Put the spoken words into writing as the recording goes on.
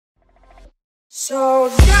So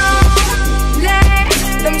don't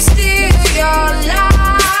let them steal your life.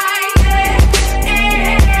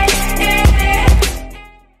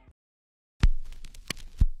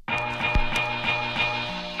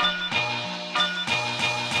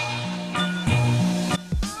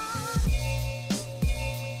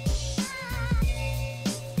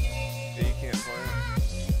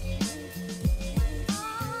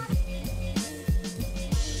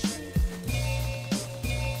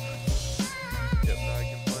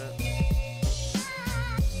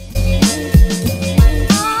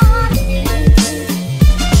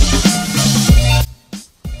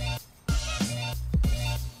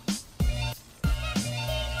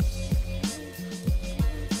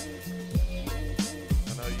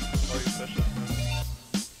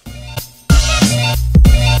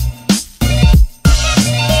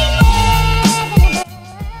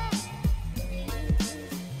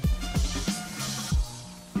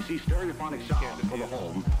 Stereophonic sound for the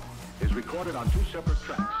home is recorded on two separate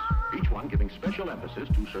tracks, each one giving special emphasis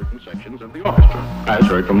to certain sections of the orchestra, as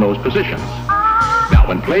heard from those positions. Now,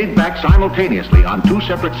 when played back simultaneously on two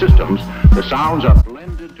separate systems, the sounds are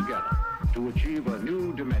blended together to achieve a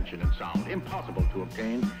new dimension in sound impossible to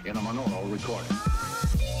obtain in a monaural recording.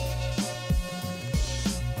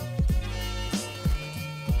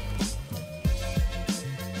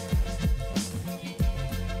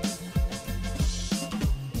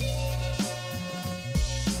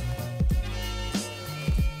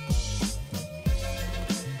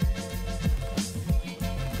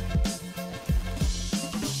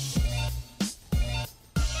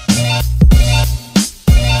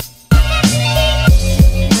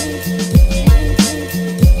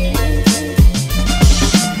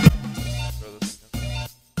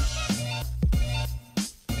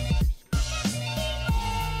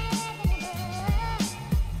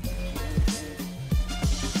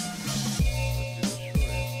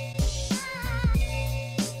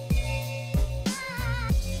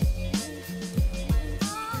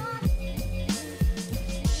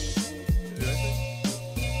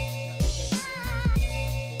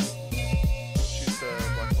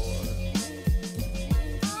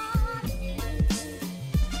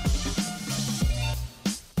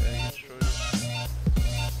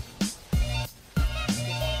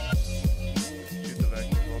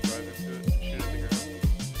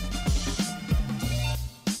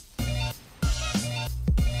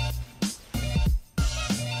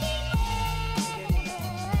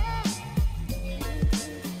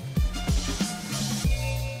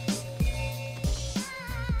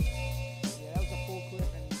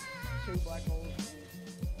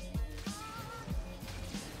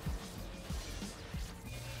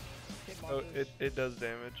 Oh, it does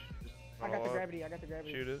damage. I got the gravity,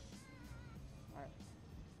 Shoot it. Alright.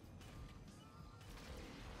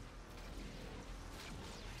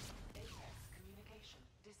 Communication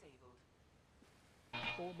disabled.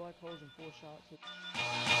 4 black holes and 4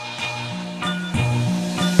 shots.